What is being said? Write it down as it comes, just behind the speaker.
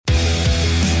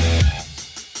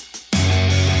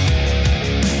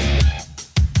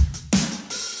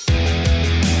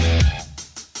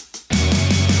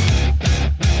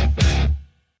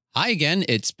Hi again,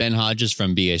 it's Ben Hodges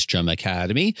from BH Drum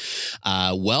Academy.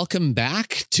 Welcome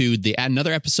back to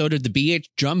another episode of the BH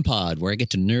Drum Pod, where I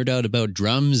get to nerd out about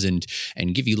drums and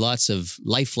give you lots of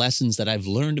life lessons that I've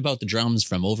learned about the drums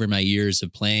from over my years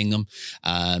of playing them,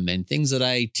 and things that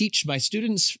I teach my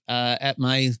students at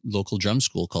my local drum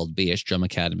school called BH Drum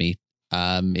Academy.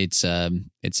 It's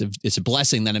a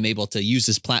blessing that I'm able to use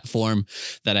this platform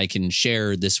that I can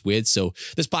share this with. So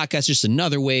this podcast is just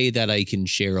another way that I can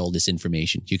share all this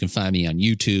information. You can find me on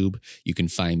YouTube. You can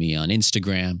find me on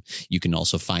Instagram. You can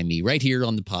also find me right here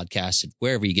on the podcast,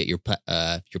 wherever you get your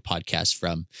podcast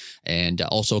from. And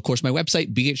also, of course, my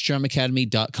website,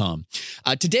 bhdrumacademy.com.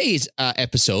 Today's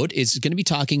episode is going to be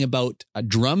talking about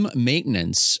drum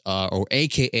maintenance, or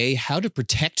AKA how to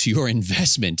protect your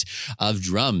investment of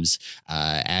drums.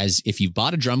 As if you've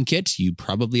bought a drum kit, you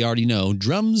probably already know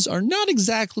drums are not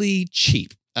exactly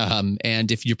cheap.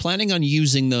 And if you're planning on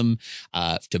using them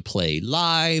to play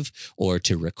live or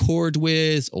to record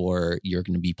with, or you're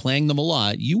going to be playing them a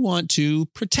lot, you want to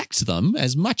protect them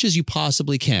as much as you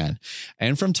possibly can.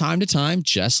 And from time to time,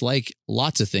 just like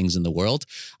lots of things in the world,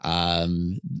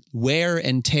 wear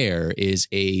and tear is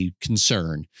a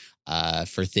concern.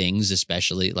 For things,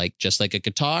 especially just like a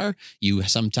guitar, you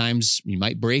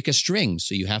might break a string,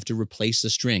 so you have to replace the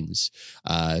strings.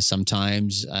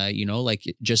 Sometimes,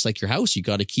 just like your house, you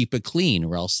got to keep it clean,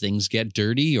 or else things get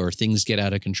dirty or things get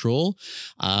out of control.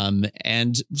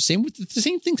 And same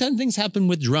kind of things happen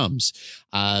with drums.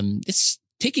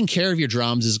 Taking care of your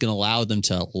drums is going to allow them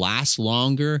to last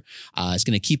longer. It's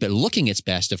going to keep it looking its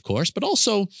best, of course, but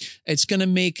also it's going to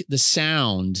make the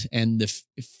sound and the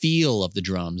feel of the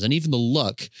drums and even the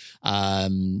look.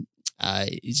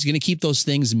 It's going to keep those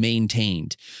things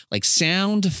maintained. Like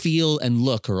sound, feel, and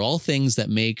look are all things that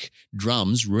make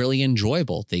drums really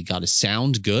enjoyable. They got to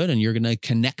sound good, and you're going to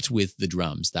connect with the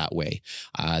drums that way.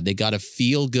 They got to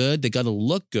feel good. They got to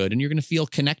look good, and you're going to feel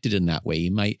connected in that way.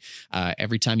 You might,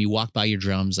 every time you walk by your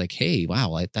drums, like, hey,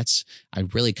 wow, I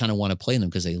really kind of want to play them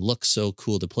because they look so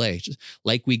cool to play. Just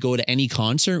like we go to any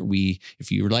concert,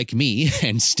 if you're like me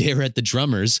and stare at the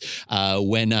drummers, not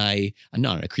in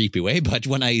a creepy way, but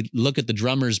when I look at the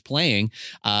drummers playing,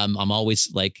 I'm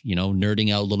always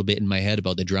nerding out a little bit in my head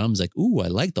about the drums. Like, ooh, I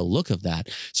like the look of that.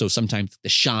 So sometimes the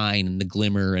shine and the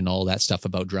glimmer and all that stuff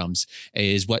about drums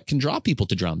is what can draw people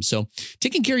to drums. So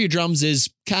taking care of your drums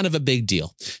is kind of a big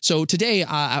deal. So today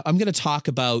I'm going to talk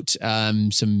about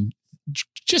some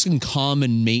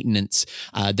common maintenance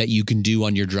that you can do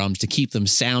on your drums to keep them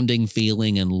sounding,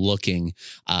 feeling, and looking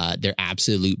their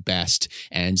absolute best,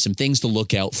 and some things to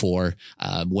look out for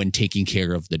when taking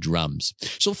care of the drums.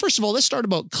 So first of all, let's start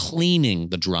about cleaning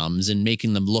the drums and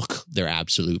making them look their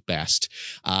absolute best.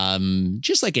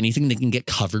 Just like anything, they can get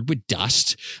covered with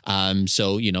dust.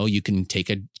 So, you can take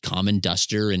a common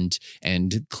duster and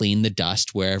clean the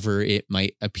dust wherever it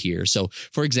might appear. So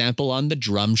for example, on the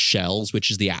drum shells,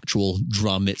 which is the actual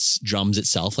drums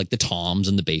itself, like the toms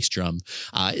and the bass drum,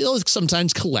 it'll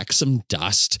sometimes collect some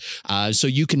dust. So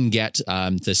you can get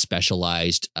the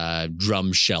specialized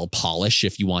drum shell polish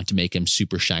if you want to make them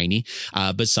super shiny.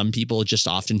 But some people just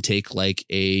often take like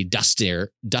a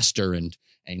duster and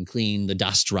clean the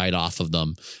dust right off of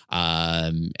them,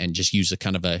 and just use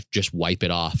just wipe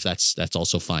it off. That's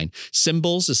also fine.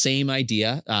 Cymbals, the same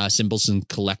idea. Cymbals can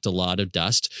collect a lot of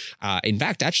dust. In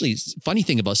fact, actually, funny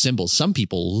thing about cymbals, some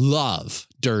people love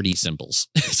dirty cymbals.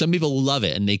 Some people love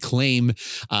it, and they claim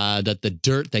that the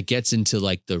dirt that gets into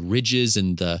like the ridges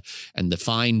and the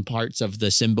fine parts of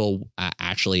the cymbal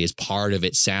actually is part of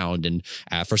its sound. And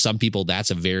for some people,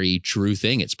 that's a very true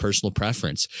thing. It's personal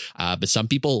preference. But some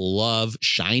people love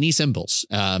shiny cymbals.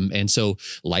 And so,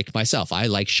 like myself, I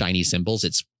like shiny cymbals.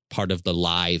 It's part of the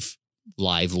live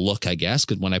look, I guess,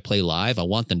 because when I play live, I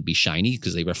want them to be shiny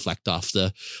because they reflect off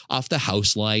the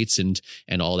house lights and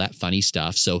all that funny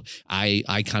stuff. So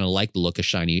I kind of like the look of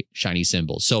shiny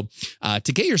cymbals. So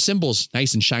to get your cymbals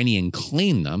nice and shiny and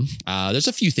clean them, there's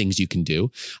a few things you can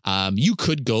do. You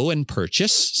could go and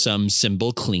purchase some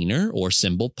cymbal cleaner or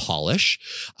cymbal polish.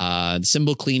 The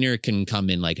cymbal cleaner can come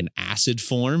in like an acid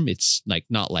form. It's like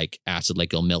not like acid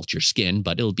like it'll melt your skin,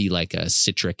 but it'll be like a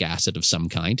citric acid of some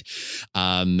kind.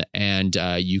 And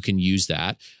you can use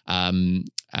that. And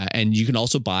you can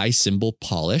also buy cymbal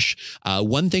polish.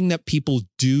 One thing that people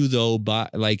do though,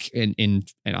 and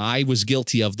I was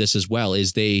guilty of this as well,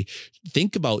 is they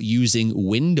think about using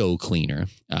window cleaner,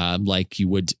 like you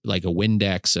would like a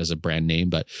Windex as a brand name,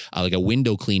 but like a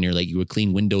window cleaner, like you would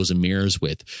clean windows and mirrors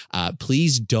with.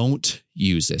 Please don't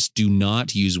use this. Do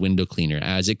not use window cleaner,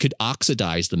 as it could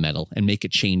oxidize the metal and make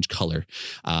it change color.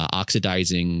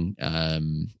 Oxidizing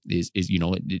is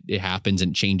it happens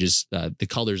and changes the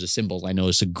colors of cymbals. I know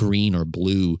also green or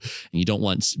blue, and you don't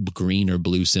want green or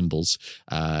blue cymbals.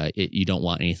 You don't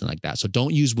want anything like that. So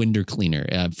don't use window cleaner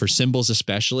for cymbals,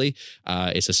 especially.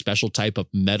 It's a special type of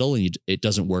metal, and it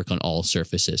doesn't work on all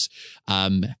surfaces.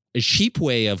 A cheap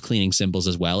way of cleaning cymbals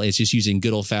as well is just using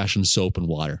good old fashioned soap and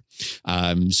water.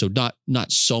 So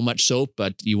not so much soap,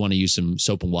 but you want to use some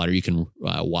soap and water. You can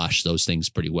wash those things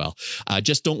pretty well.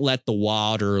 Just don't let the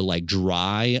water like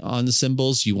dry on the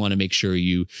cymbals. You want to make sure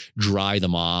you dry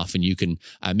them off, and you can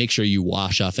make sure you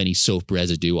wash off any soap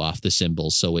residue off the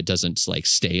cymbals so it doesn't like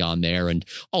stay on there and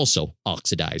also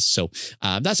oxidize. So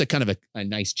that's a kind of a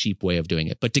nice cheap way of doing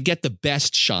it. But to get the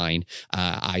best shine,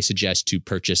 I suggest to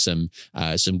purchase some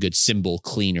good cymbal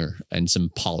cleaner and some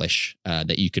polish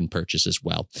that you can purchase as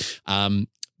well.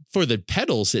 For the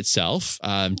pedals itself,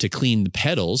 to clean the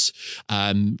pedals,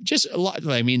 just a lot.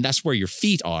 I mean, that's where your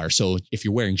feet are. So if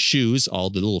you're wearing shoes, all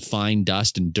the little fine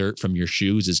dust and dirt from your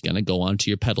shoes is going to go onto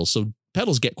your pedals. So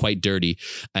pedals get quite dirty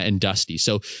and dusty.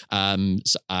 So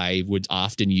I would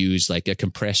often use like a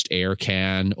compressed air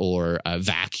can or a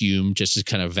vacuum just to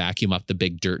kind of vacuum up the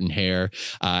big dirt and hair,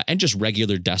 and just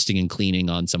regular dusting and cleaning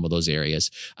on some of those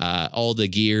areas. All the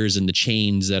gears and the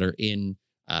chains that are in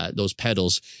those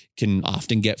pedals can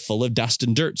often get full of dust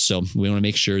and dirt. So we want to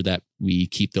make sure that we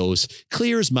keep those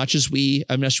clear as much as we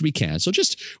can. So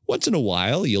just once in a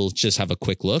while, you'll just have a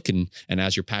quick look. And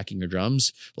as you're packing your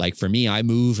drums, like for me, I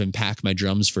move and pack my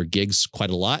drums for gigs quite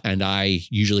a lot. And I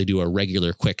usually do a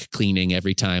regular quick cleaning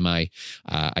every time I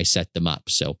set them up.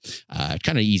 So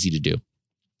kind of easy to do.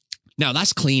 Now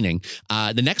that's cleaning.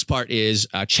 The next part is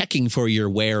checking for your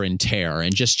wear and tear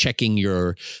and just checking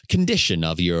your condition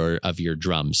of your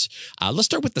drums. Let's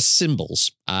start with the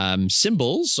cymbals.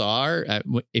 Cymbals are,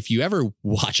 if you ever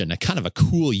watch a kind of a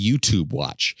cool YouTube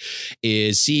watch,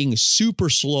 is seeing super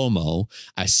slow-mo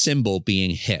a cymbal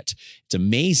being hit. It's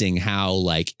amazing how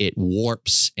like it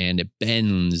warps and it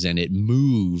bends and it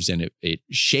moves and it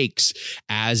shakes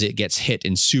as it gets hit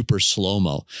in super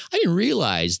slow-mo. I didn't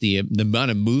realize the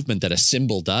amount of movement that a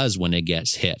cymbal does when it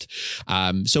gets hit.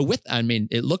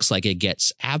 It looks like it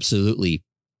gets absolutely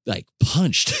like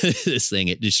punched. This thing,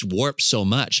 it just warps so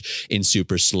much in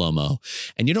super slow-mo,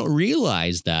 and you don't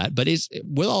realize that, but it's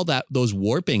with all those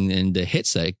warping and the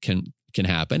hits that can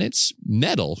happen. It's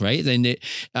metal, right? And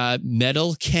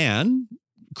metal can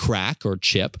crack or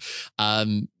chip.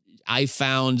 I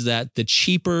found that the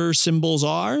cheaper cymbals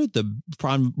are, the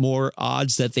more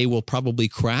odds that they will probably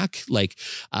crack. Like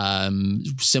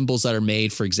cymbals that are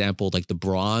made, for example, like the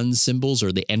bronze cymbals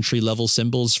or the entry-level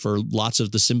cymbals for lots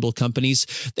of the cymbal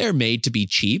companies, they're made to be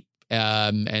cheap.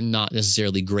 And not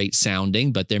necessarily great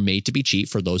sounding, but they're made to be cheap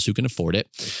for those who can afford it.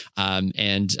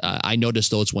 I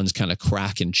noticed those ones kind of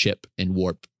crack and chip and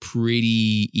warp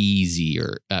pretty easy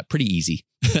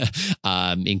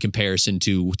in comparison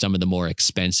to some of the more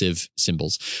expensive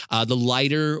cymbals. The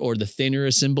lighter or the thinner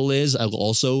a cymbal is,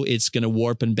 also it's going to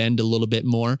warp and bend a little bit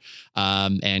more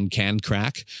and can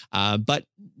crack. But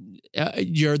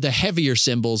the heavier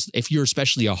cymbals, if you're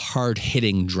especially a hard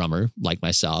hitting drummer like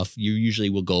myself, you usually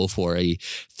will go for a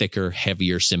thicker,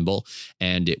 heavier cymbal,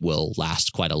 and it will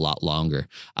last quite a lot longer.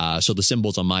 So the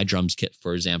cymbals on my drums kit,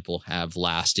 for example, have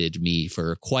lasted me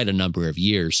for quite a number of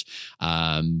years.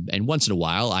 And once in a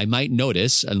while, I might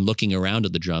notice, and looking around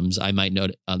at the drums, I might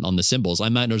notice on the cymbals, I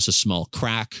might notice a small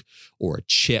crack or a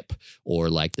chip, or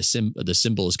like the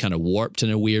cymbal is kind of warped in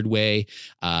a weird way.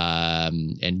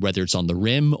 And whether it's on the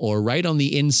rim or right on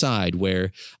the inside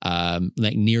where,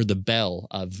 like near the bell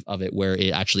of it, where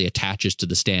it actually attaches to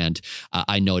the stand,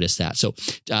 I noticed that. So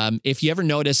if you ever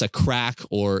notice a crack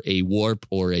or a warp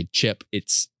or a chip,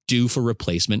 it's due for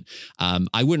replacement.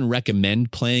 I wouldn't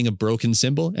recommend playing a broken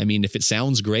cymbal. I mean, if it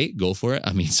sounds great, go for it.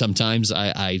 I mean, sometimes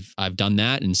I've done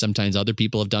that, and sometimes other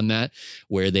people have done that,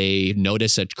 where they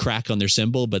notice a crack on their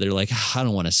cymbal, but they're like, I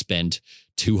don't want to spend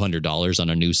 $200 on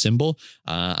a new cymbal.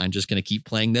 I'm just going to keep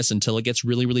playing this until it gets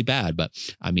really, really bad. But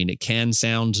I mean, it can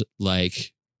sound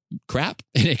like crap,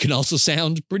 and it can also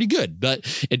sound pretty good, but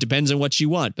it depends on what you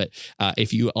want. But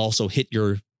if you also hit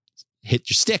your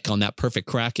stick on that perfect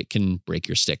crack, it can break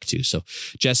your stick too. So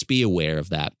just be aware of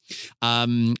that.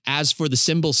 As for the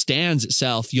cymbal stands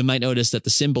itself, you might notice that the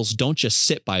cymbals don't just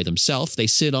sit by themselves. They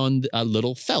sit on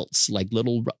little felts, like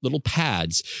little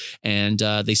pads, and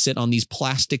they sit on these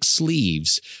plastic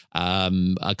sleeves.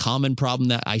 A common problem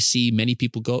that I see many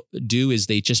people do is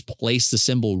they just place the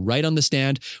cymbal right on the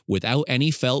stand without any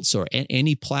felts or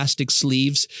any plastic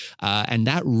sleeves. And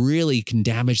that really can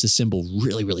damage the cymbal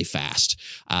really, really fast.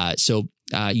 So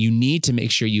you need to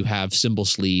make sure you have cymbal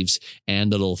sleeves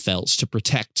and the little felts to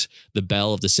protect the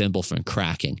bell of the cymbal from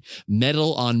cracking.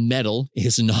 Metal on metal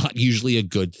is not usually a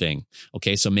good thing.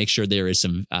 Okay, so make sure there is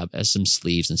some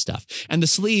sleeves and stuff. And the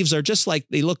sleeves are just like,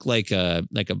 they look like a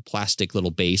plastic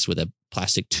little base with a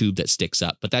plastic tube that sticks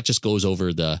up, but that just goes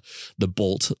over the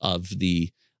bolt of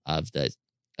the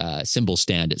cymbal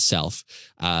stand itself.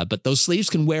 But those sleeves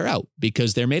can wear out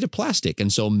because they're made of plastic.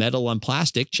 And so metal on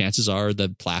plastic, chances are the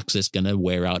plaque is going to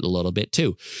wear out a little bit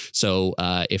too. So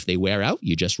if they wear out,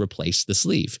 you just replace the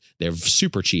sleeve. They're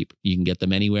super cheap. You can get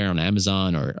them anywhere on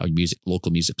Amazon or a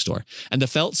local music store. And the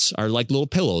felts are like little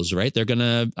pillows, right? They're going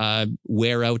to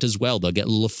wear out as well. They'll get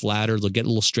a little flatter. They'll get a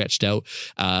little stretched out.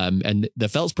 And the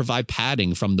felts provide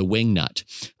padding from the wing nut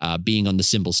being on the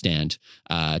cymbal stand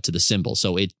to the cymbal.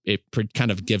 So it kind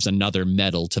of gives another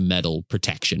metal to metal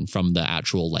protection from the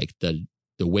actual, like the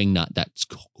wing nut that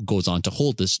goes on to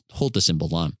hold the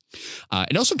cymbal on.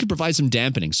 It also can provide some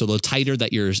dampening. So the tighter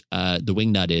that the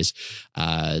wing nut is,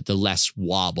 the less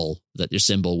wobble that your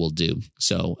cymbal will do.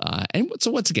 So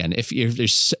once again, if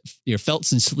your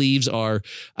felts and sleeves are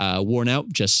worn out,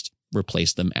 just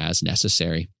replace them as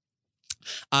necessary.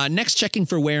 Next, checking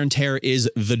for wear and tear is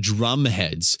the drum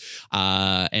heads.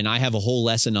 And I have a whole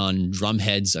lesson on drum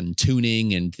heads and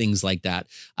tuning and things like that.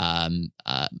 And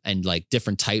like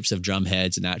different types of drum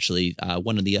heads. And actually,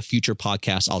 one of the future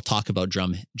podcasts, I'll talk about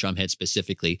drum heads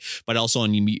specifically, but also on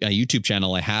a YouTube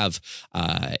channel, I have,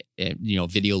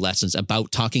 video lessons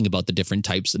about talking about the different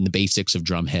types and the basics of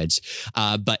drum heads.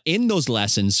 But in those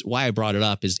lessons, why I brought it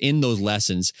up is in those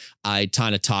lessons, I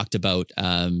kind of talked about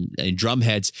drum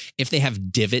heads. If they have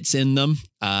divots in them,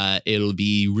 it'll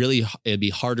be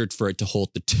harder for it to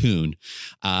hold the tune.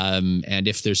 And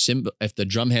if the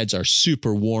drum heads are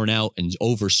super worn out and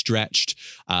overstretched,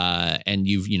 and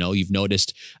you've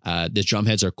noticed the drum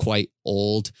heads are quite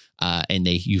old, and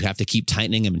you have to keep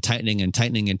tightening them and tightening and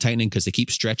tightening and tightening because they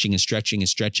keep stretching and stretching and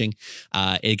stretching.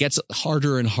 It gets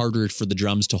harder and harder for the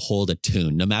drums to hold a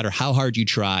tune. No matter how hard you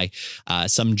try,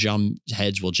 some drum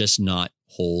heads will just not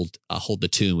hold the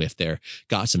tune if they're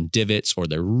got some divots or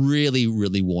they're really,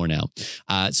 really worn out.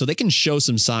 So they can show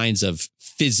some signs of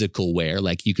physical wear.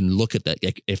 Like you can look at that.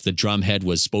 Like if the drum head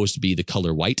was supposed to be the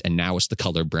color white and now it's the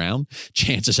color brown,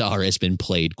 chances are it's been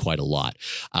played quite a lot.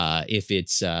 If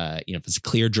it's if it's a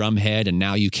clear drum head and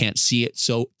now you can't see it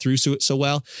through it so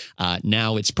well,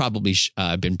 now it's probably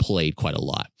been played quite a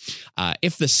lot.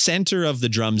 If the center of the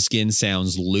drum skin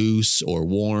sounds loose or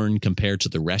worn compared to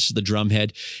the rest of the drum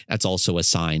head, that's also a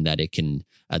sign that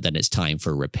that it's time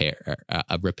for a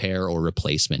repair or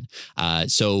replacement.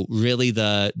 So really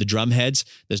the drum heads,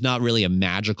 there's not really a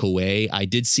magical way. I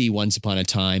did see once upon a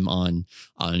time on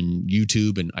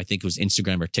YouTube, and I think it was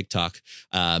Instagram or TikTok,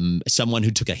 someone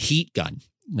who took a heat gun.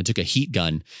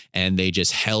 And they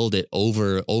just held it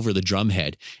over the drum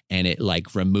head, and it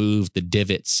like removed the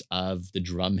divots of the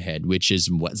drum head, which is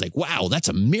what's like, wow, that's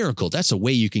a miracle. That's a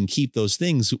way you can keep those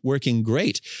things working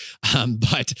great.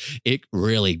 But it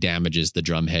really damages the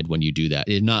drum head when you do that.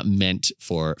 It's not meant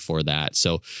for that.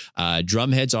 So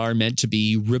drum heads are meant to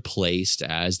be replaced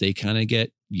as they kind of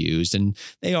get used, and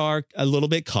they are a little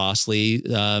bit costly.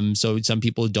 So some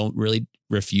people don't really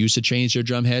refuse to change their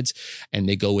drum heads, and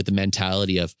they go with the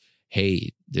mentality of,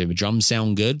 hey, the drums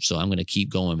sound good, so I'm going to keep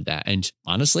going with that. And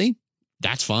honestly,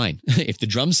 that's fine. If the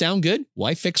drums sound good,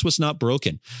 why fix what's not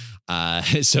broken? But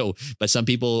some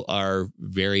people are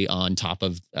very on top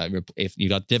of, if you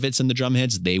got divots in the drum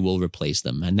heads, they will replace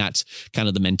them. And that's kind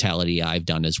of the mentality I've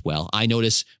done as well. I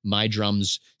notice my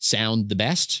drums sound the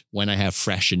best when I have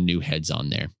fresh and new heads on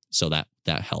there. So that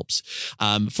helps.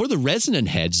 For the resonant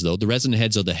heads, though, the resonant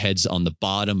heads are the heads on the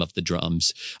bottom of the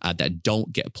drums that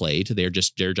don't get played. Their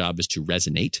job is to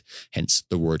resonate, hence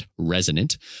the word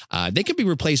resonant. They can be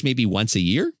replaced maybe once a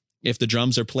year if the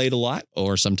drums are played a lot,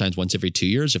 or sometimes once every 2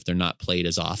 years if they're not played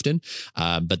as often.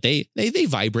 But they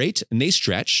vibrate and they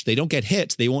stretch. They don't get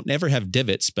hit. They won't never have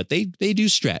divots, but they do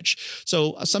stretch.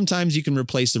 So sometimes you can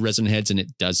replace the resonant heads, and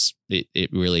it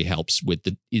really helps with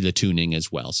the tuning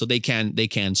as well. So they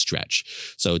can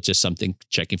stretch. So it's just something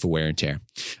checking for wear and tear.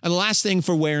 And the last thing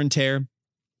for wear and tear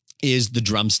is the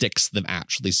drumsticks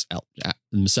themselves.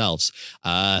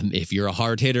 If you're a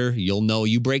hard hitter, you'll know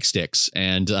you break sticks,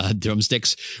 and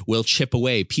drumsticks will chip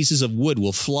away. Pieces of wood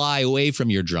will fly away from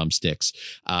your drumsticks,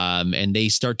 and they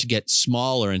start to get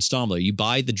smaller and smaller. You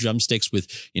buy the drumsticks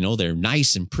with, they're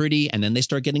nice and pretty, and then they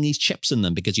start getting these chips in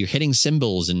them because you're hitting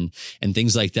cymbals and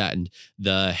things like that. And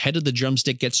the head of the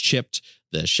drumstick gets chipped.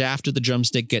 The shaft of the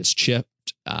drumstick gets chipped.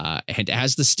 And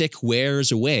as the stick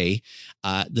wears away,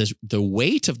 the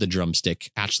weight of the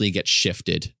drumstick actually gets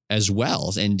shifted as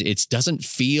well, and it doesn't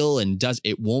feel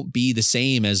it won't be the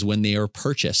same as when they are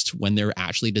purchased, when they're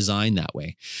actually designed that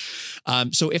way.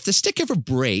 So if the stick ever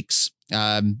breaks,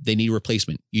 they need a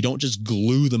replacement. You don't just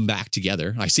glue them back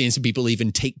together. I've seen some people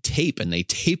even take tape and they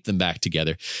tape them back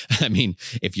together. I mean,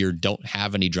 if you don't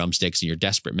have any drumsticks and you're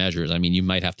desperate measures, I mean, you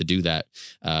might have to do that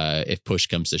if push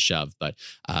comes to shove. But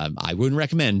I wouldn't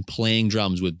recommend playing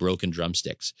drums with broken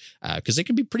drumsticks because they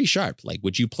can be pretty sharp. Like,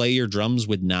 would you play your drums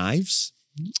with knives?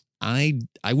 I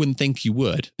wouldn't think you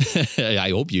would. I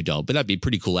hope you don't, but that'd be a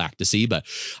pretty cool act to see. But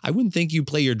I wouldn't think you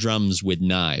play your drums with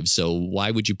knives. So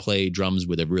why would you play drums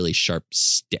with a really sharp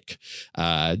stick?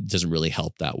 It doesn't really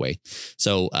help that way.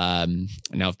 So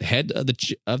now if the head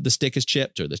of the stick is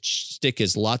chipped or the stick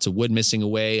has lots of wood missing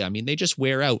away, I mean, they just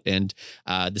wear out and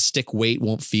the stick weight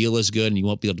won't feel as good and you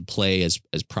won't be able to play as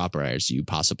proper as you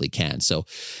possibly can. So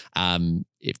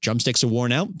if drumsticks are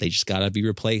worn out, they just got to be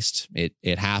replaced.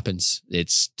 It happens.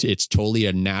 It's totally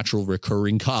a natural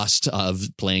recurring cost of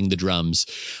playing the drums.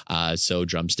 So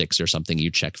drumsticks are something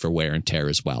you check for wear and tear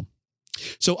as well.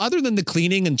 So other than the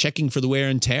cleaning and checking for the wear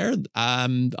and tear,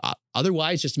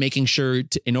 otherwise just making sure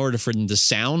in order for them to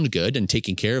sound good and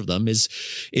taking care of them is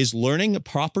learning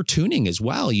proper tuning as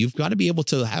well. You've got to be able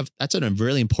to have, that's a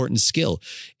really important skill,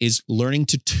 is learning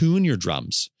to tune your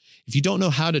drums. If you don't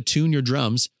know how to tune your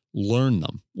drums, learn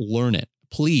them, learn it.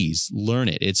 Please learn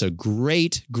it. It's a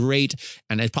great,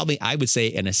 and it's probably, I would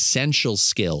say, an essential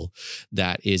skill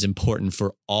that is important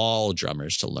for all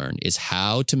drummers to learn, is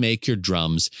how to make your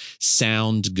drums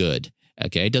sound good.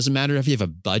 Okay, it doesn't matter if you have a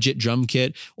budget drum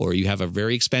kit or you have a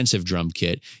very expensive drum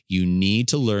kit. You need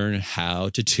to learn how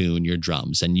to tune your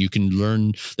drums, and you can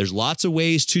learn. There's lots of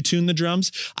ways to tune the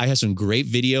drums. I have some great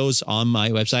videos on my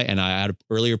website, and I had an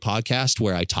earlier podcast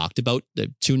where I talked about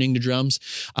tuning the drums.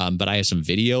 But I have some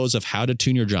videos of how to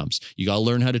tune your drums. You got to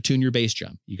learn how to tune your bass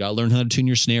drum. You got to learn how to tune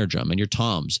your snare drum and your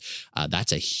toms.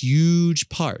 That's a huge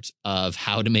part of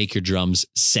how to make your drums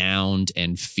sound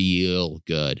and feel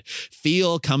good.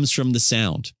 Feel comes from the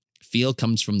sound. Feel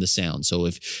comes from the sound. So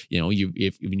if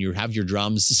when you have your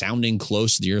drums sounding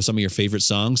close to some of your favorite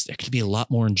songs, they're going to be a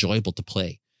lot more enjoyable to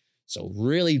play. So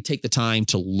really take the time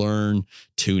to learn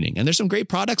tuning. And there's some great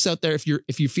products out there.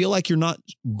 If you feel like you're not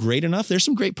great enough, there's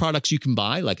some great products you can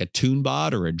buy, like a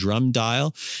TuneBot or a drum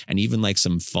dial, and even like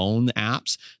some phone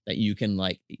apps that you can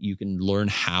learn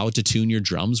how to tune your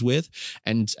drums with.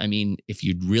 And I mean, if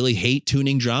you really hate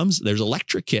tuning drums, there's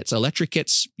electric kits. Electric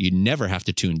kits, you never have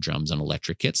to tune drums on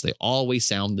electric kits. They always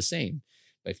sound the same.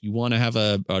 But if you want to have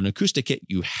an acoustic kit,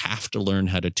 you have to learn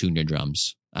how to tune your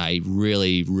drums. I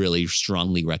really, really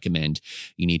strongly recommend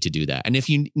you need to do that. And if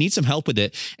you need some help with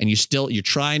it and you're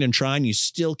trying, you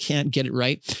still can't get it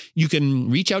right, you can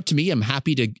reach out to me. I'm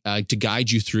happy to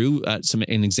guide you through some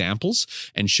examples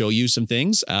and show you some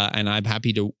things. And I'm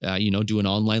happy to, do an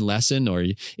online lesson, or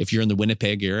if you're in the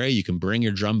Winnipeg area, you can bring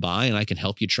your drum by and I can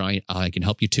help you I can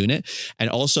help you tune it. And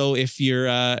also if you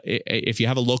have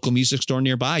a local music store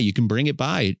nearby, you can bring it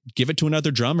by, give it to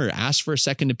another drummer, ask for a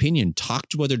second opinion, talk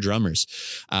to other drummers.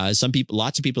 Lots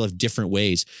of people have different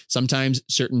ways. Sometimes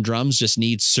certain drums just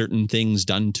need certain things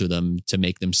done to them to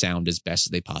make them sound as best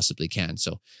as they possibly can.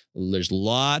 So there's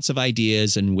lots of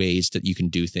ideas and ways that you can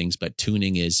do things, but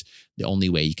tuning is the only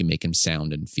way you can make them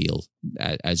sound and feel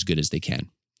as good as they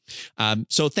can.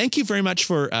 So thank you very much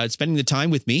for spending the time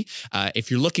with me.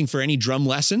 If you're looking for any drum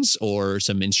lessons or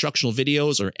some instructional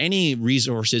videos or any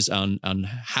resources on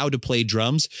how to play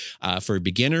drums for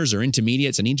beginners or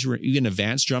intermediates and even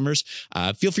advanced drummers,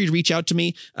 feel free to reach out to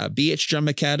me,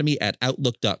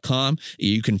 bhdrumacademy@outlook.com.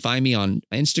 You can find me on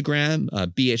Instagram,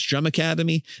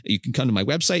 bhdrumacademy. You can come to my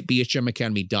website,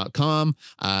 bhdrumacademy.com.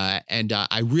 And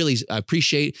I really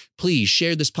appreciate, please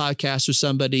share this podcast with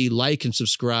somebody, like and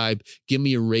subscribe, give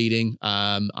me a rating.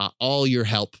 All your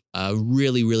help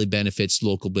really, really benefits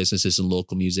local businesses and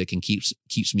local music and keeps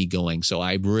me going. So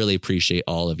I really appreciate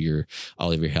all of your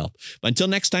help. But until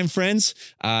next time, friends,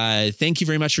 thank you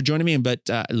very much for joining me. But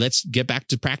let's get back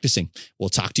to practicing. We'll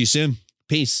talk to you soon.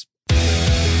 Peace.